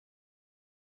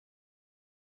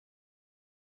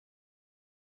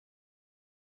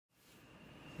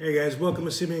Hey guys, welcome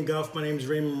to Simeon Golf. My name is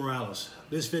Raymond Morales.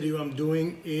 This video I'm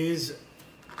doing is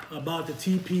about the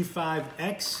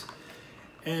Tp5X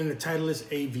and the Titleist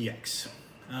Avx.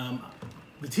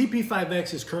 The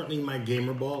Tp5X is currently my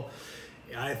gamer ball.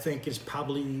 I think it's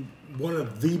probably one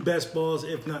of the best balls,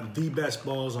 if not the best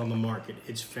balls on the market.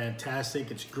 It's fantastic.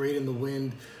 It's great in the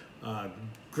wind.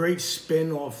 Great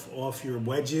spin off your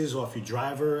wedges, off your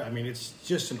driver. I mean, it's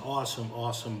just an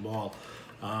awesome ball.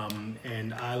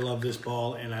 And I love this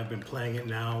ball, and I've been playing it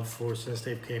now since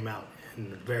they came out, and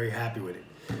very happy with it.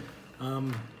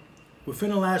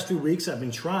 Within the last 3 weeks, I've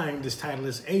been trying this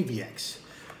Titleist Avx.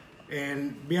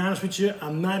 And to be honest with you,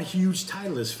 I'm not a huge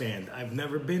Titleist fan. I've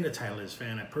never been a Titleist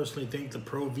fan. I personally think the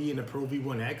Pro V and the Pro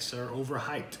V1X are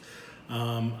overhyped.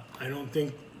 I don't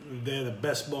think they're the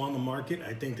best ball on the market.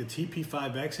 I think the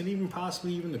Tp5X and even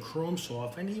possibly even the Chrome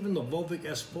Soft and even the Volvic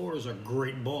S4s are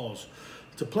great balls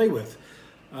to play with.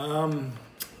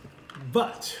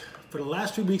 But for the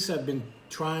last 2 weeks, I've been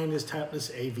trying this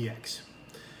Titleist Avx.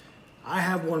 I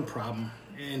have one problem,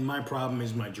 and my problem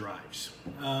is my drives.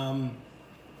 I'm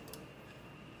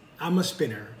a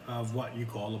spinner of what you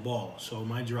call a ball. So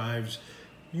my drives,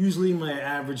 usually my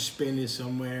average spin is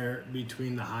somewhere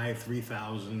between the high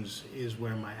 3000s is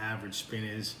where my average spin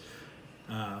is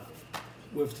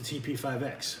with the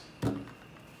Tp5X.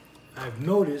 I've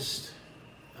noticed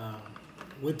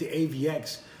with the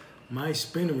Avx, my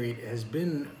spin rate has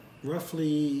been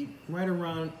roughly right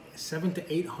around 700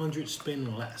 to 800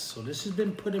 spin less. So this has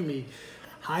been putting me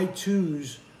high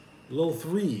twos, low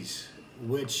threes,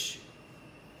 which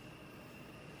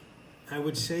I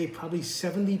would say probably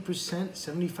 70%,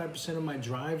 75% of my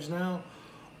drives now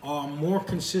are more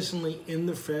consistently in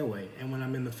the fairway. And when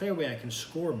I'm in the fairway, I can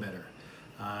score better.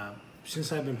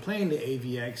 Since I've been playing the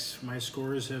Avx, my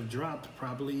scores have dropped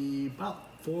probably about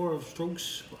 4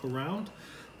 strokes around,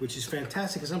 which is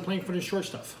fantastic because I'm playing for the short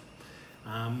stuff.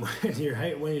 When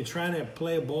you're trying to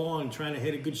play a ball and trying to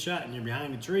hit a good shot and you're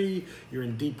behind a tree, you're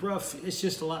in deep rough, it's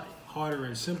just a lot harder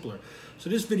and simpler. So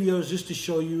this video is just to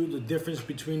show you the difference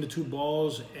between the two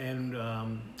balls and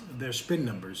their spin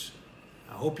numbers.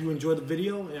 I hope you enjoy the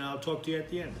video, and I'll talk to you at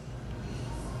the end.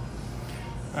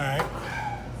 All right,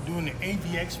 doing the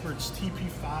Avx for its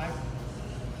TP5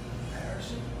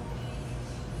 comparison.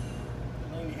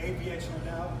 Laying the Avx right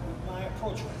now with my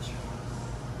approach wedge.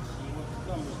 See what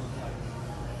the numbers look like.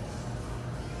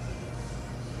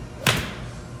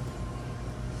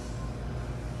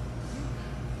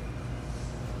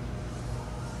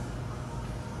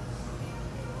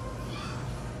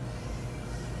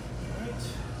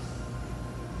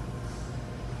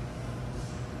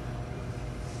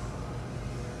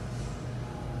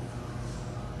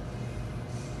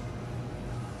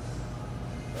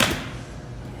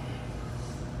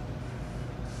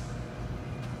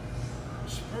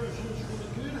 Dispersion is really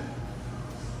good.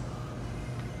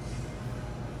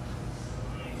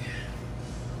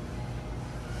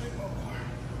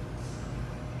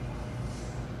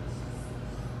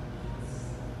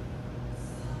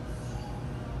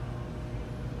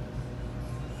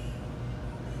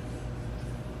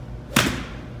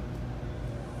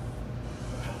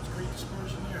 That's great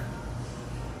dispersion there.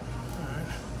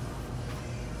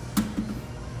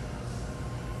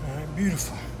 All right,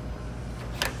 beautiful.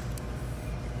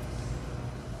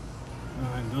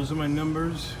 Those are my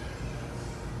numbers.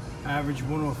 Average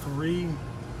 103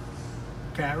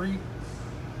 carry,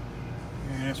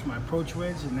 and that's my approach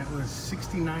wedge, and that was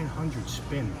 6,900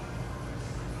 spin.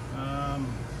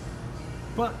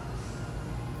 But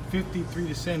 53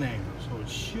 descent angle, so it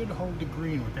should hold the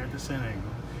green with that descent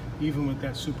angle, even with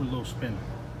that super low spin.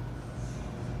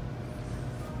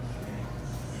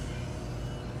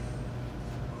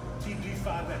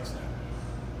 Tp5X now.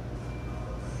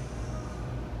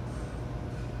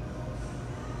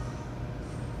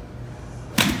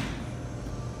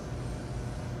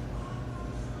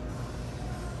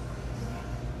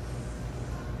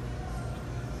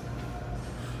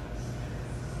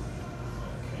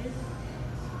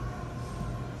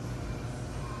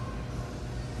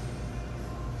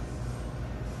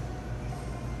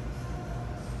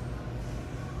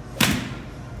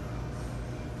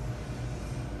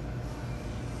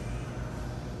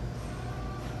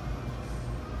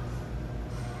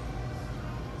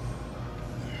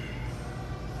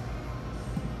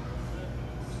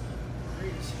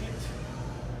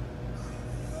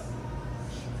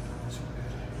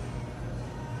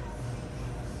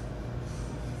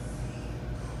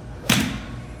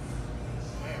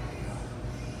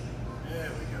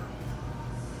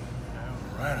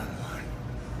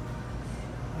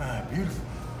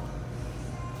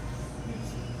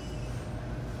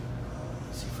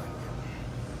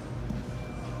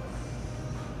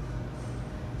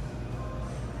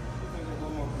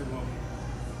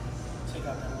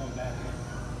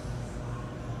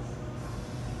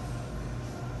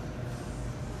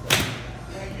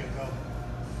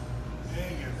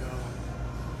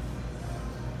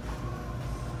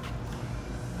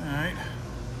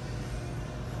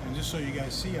 just so you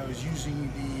guys see, I was using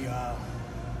the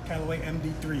Callaway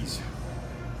MD3s.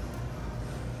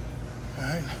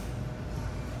 Alright.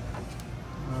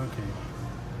 Okay.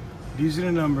 These are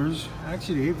the numbers.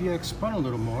 Actually, the AVX spun a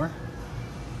little more.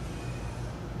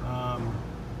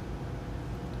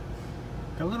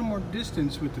 Got a little more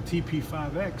distance with the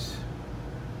Tp5X.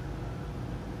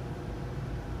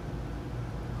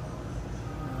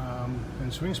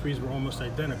 And swing speeds were almost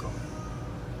identical.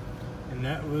 And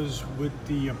that was with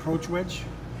the approach wedge,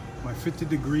 my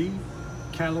 50-degree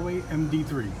Callaway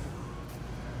MD3.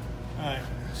 Alright,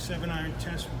 7-iron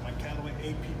test with my Callaway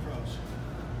AP Pros.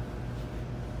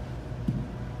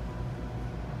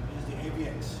 Here's the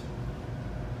AVX.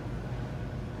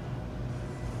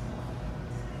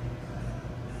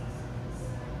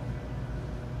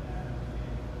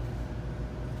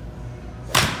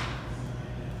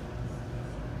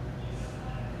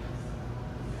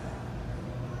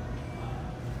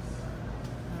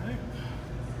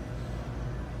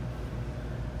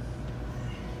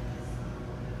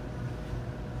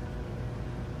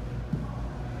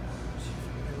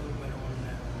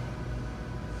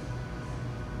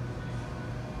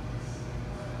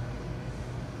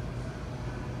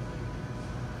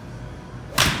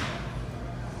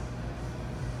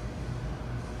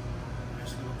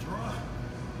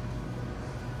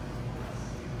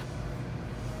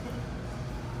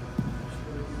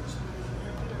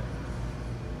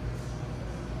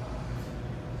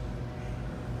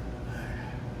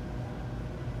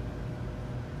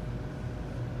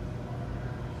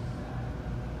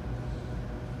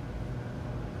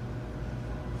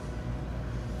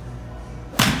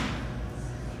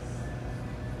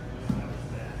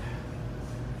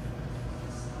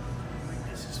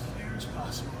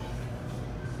 Possible.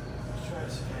 Let's try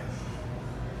this again.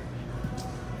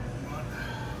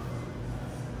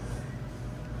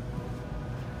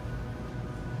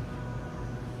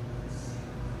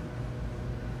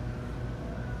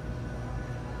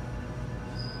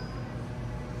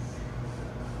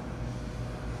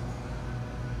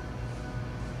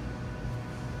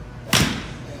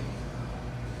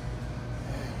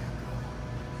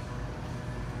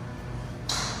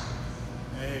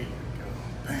 There you go.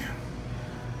 Bam.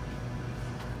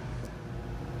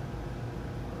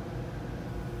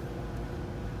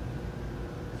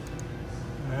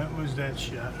 That was that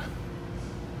shot.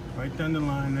 Right down the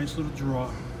line, nice little draw.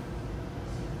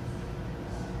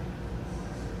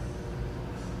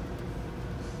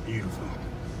 Beautiful.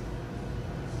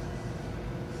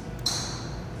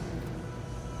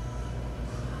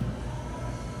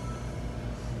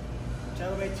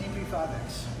 Taylormade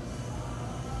Tp5X.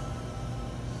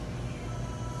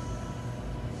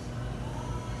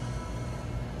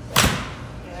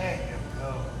 There you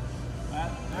go.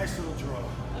 Nice little draw.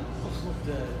 Almost looked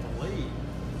delayed.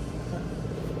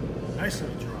 Nice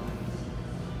little draw.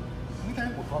 Okay.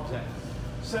 What pub's that?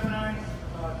 7-iron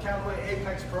Callaway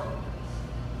Apex Pro.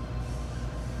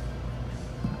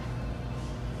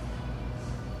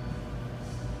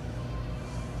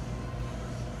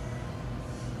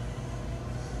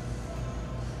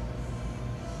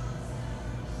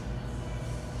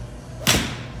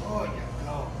 Oh, you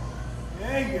go.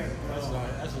 There you go. That's a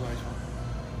nice one.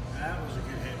 That was a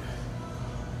good hit.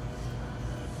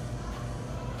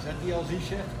 Is that the LZ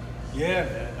shaft?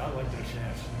 Yeah. I like those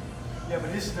shafts. Yeah,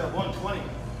 but this is the 120.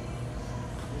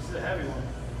 This is a heavy one.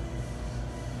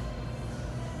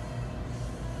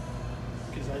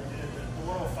 Because the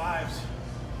 105's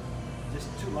just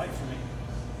too light for me.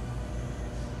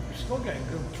 You're still getting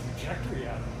good trajectory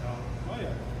out of it, though. Oh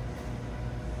yeah.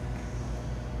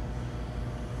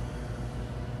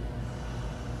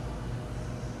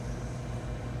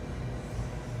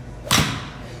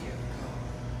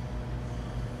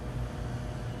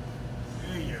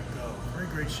 There you go. Very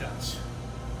great shots.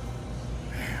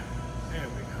 Bam. There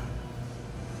we go.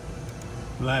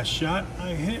 Last shot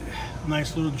I hit.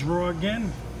 Nice little draw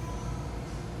again.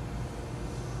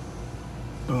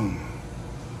 Boom.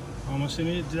 Almost in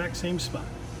the exact same spot.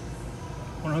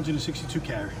 162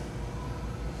 carry.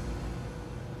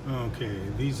 Okay,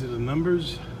 these are the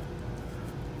numbers.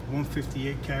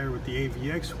 158 carry with the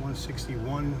AVX,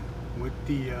 161 with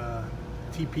the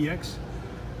TPX.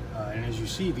 And as you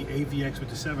see, the AVX with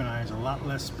the 7-iron is a lot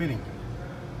less spinning.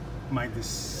 My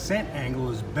descent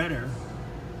angle is better,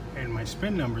 and my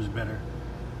spin number is better.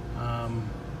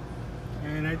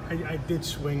 And I did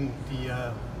swing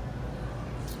the.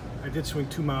 I did swing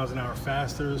 2 miles an hour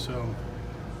faster, so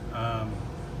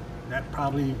that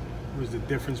probably was the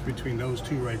difference between those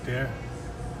two right there.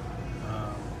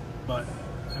 But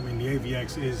I mean, the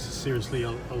AVX is seriously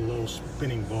a low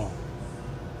spinning ball.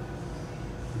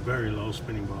 Very low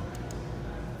spinning ball.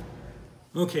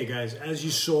 Okay guys, as you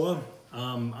saw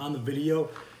on the video,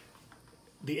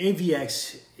 the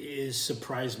AVX is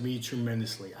surprised me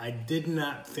tremendously. I did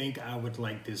not think I would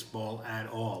like this ball at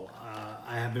all.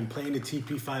 I have been playing the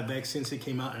Tp5X since it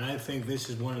came out, and I think this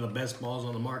is one of the best balls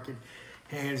on the market,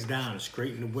 hands down. It's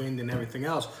great in the wind and everything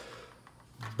else.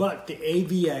 But the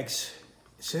AVX,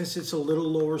 since it's a little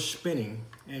lower spinning,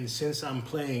 and since I'm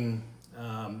playing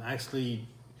actually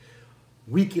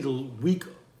weaker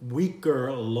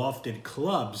lofted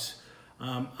clubs,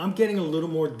 I'm getting a little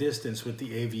more distance with the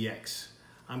AVX.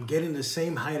 I'm getting the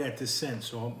same height at descent,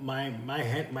 so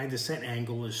my descent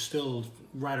angle is still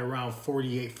right around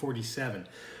 48, 47,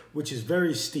 which is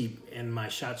very steep, and my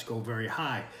shots go very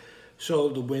high. So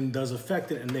the wind does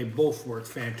affect it, and they both work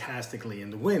fantastically in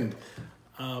the wind.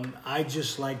 I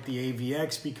just like the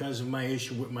AVX because of my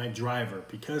issue with my driver.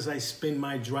 Because I spin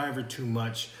my driver too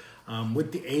much,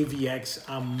 with the AVX,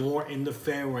 I'm more in the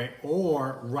fairway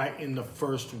or right in the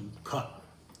first cut.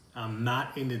 I'm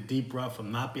not in the deep rough.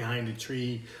 I'm not behind a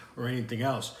tree or anything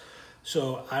else.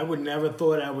 So I would never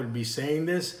thought I would be saying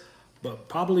this, but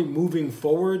probably moving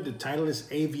forward, the Titleist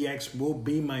AVX will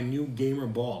be my new gamer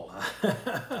ball.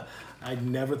 I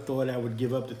never thought I would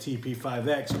give up the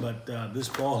TP5X, but this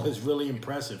ball is really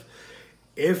impressive.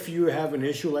 If you have an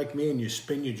issue like me and you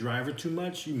spin your driver too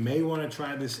much, you may want to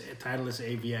try this Titleist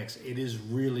AVX. It is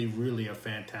really, really a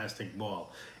fantastic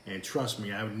ball. And trust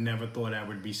me, I would never thought I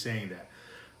would be saying that.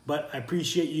 But I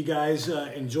appreciate you guys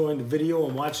enjoying the video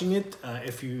and watching it.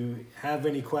 If you have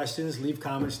any questions, leave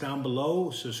comments down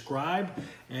below, subscribe,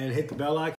 and hit the bell icon.